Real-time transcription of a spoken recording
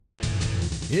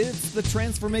It's the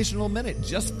Transformational Minute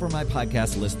just for my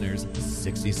podcast listeners.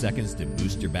 60 seconds to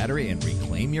boost your battery and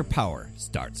reclaim your power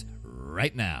starts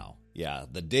right now. Yeah,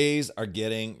 the days are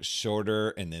getting shorter,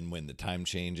 and then when the time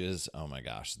changes, oh my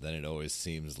gosh, then it always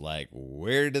seems like,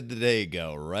 where did the day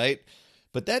go, right?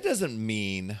 But that doesn't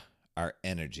mean our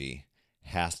energy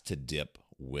has to dip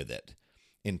with it.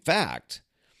 In fact,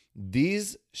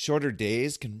 these shorter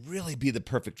days can really be the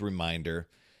perfect reminder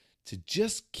to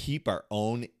just keep our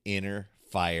own inner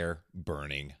fire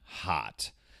burning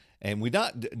hot. And we're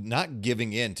not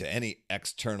giving in to any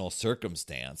external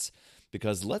circumstance,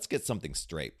 because let's get something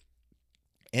straight.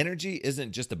 Energy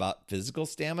isn't just about physical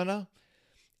stamina.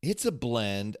 It's a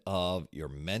blend of your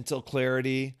mental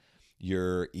clarity,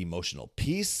 your emotional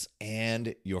peace,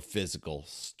 and your physical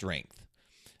strength.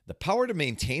 The power to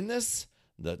maintain this,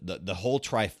 the whole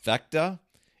trifecta,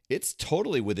 it's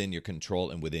totally within your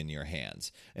control and within your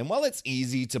hands. And while it's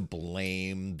easy to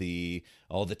blame the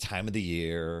time of the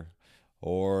year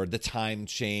or the time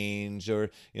change or,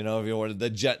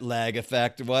 the jet lag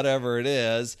effect, whatever it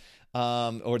is,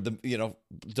 or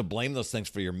to blame those things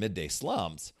for your midday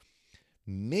slumps,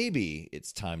 maybe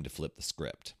it's time to flip the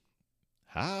script.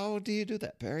 How do you do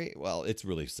that, Perry? Well, it's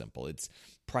really simple. It's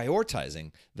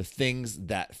prioritizing the things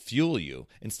that fuel you.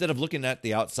 Instead of looking at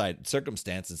the outside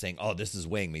circumstance and saying, oh, this is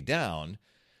weighing me down,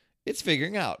 it's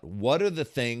figuring out what are the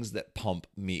things that pump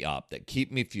me up, that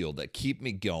keep me fueled, that keep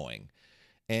me going.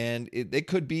 And it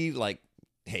could be like,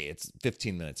 hey, it's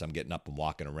 15 minutes. I'm getting up and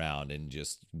walking around and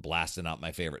just blasting out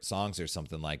my favorite songs or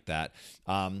something like that.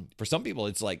 For some people,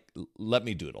 it's like, let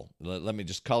me doodle. Let me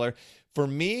just color. For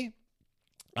me,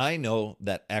 I know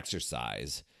that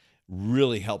exercise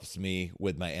really helps me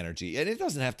with my energy. And it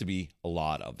doesn't have to be a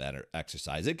lot of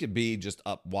exercise. It could be just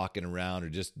up walking around or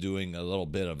just doing a little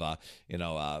bit of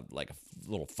like a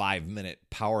little 5-minute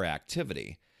power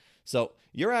activity. So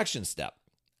your action step,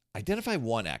 identify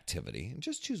one activity and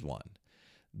just choose one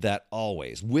that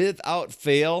always, without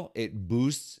fail, it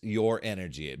boosts your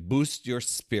energy. It boosts your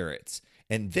spirits.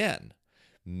 And then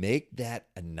make that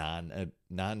a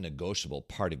non-negotiable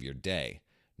part of your day.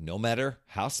 No matter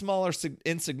how small or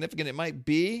insignificant it might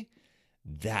be,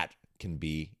 that can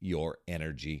be your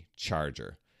energy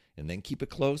charger. And then keep it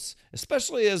close,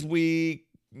 especially as we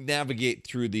navigate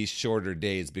through these shorter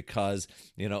days, because,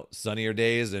 sunnier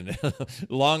days and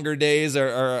longer days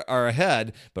are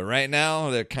ahead. But right now,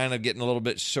 they're kind of getting a little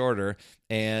bit shorter.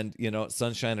 And,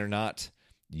 sunshine or not,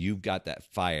 you've got that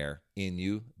fire in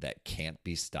you that can't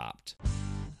be stopped.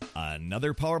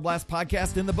 Another Power Blast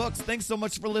podcast in the books. Thanks so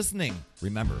much for listening.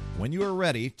 Remember, when you are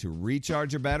ready to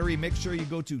recharge your battery, make sure you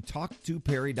go to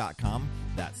talktoperry.com.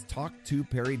 That's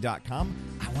talktoperry.com.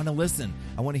 I want to listen.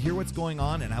 I want to hear what's going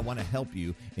on, and I want to help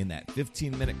you in that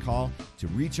 15-minute call to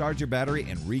recharge your battery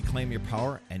and reclaim your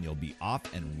power, and you'll be off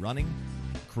and running,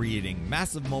 creating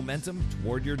massive momentum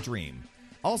toward your dream.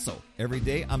 Also, every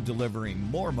day I'm delivering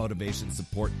more motivation,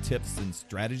 support, tips, and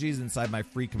strategies inside my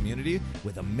free community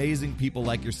with amazing people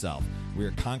like yourself. We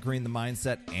are conquering the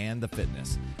mindset and the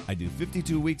fitness. I do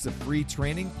 52 weeks of free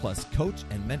training, plus coach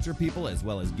and mentor people, as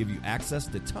well as give you access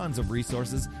to tons of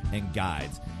resources and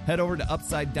guides. Head over to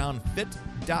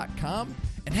UpsideDownFit.com.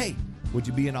 And hey, would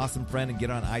you be an awesome friend and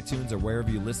get on iTunes or wherever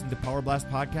you listen to Power Blast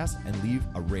podcasts and leave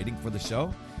a rating for the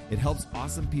show? It helps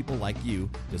awesome people like you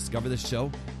discover the show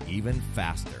even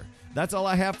faster. That's all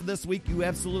I have for this week. You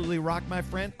absolutely rock, my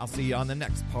friend. I'll see you on the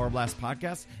next Power Blast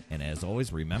podcast. And as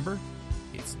always, remember,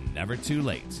 it's never too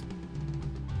late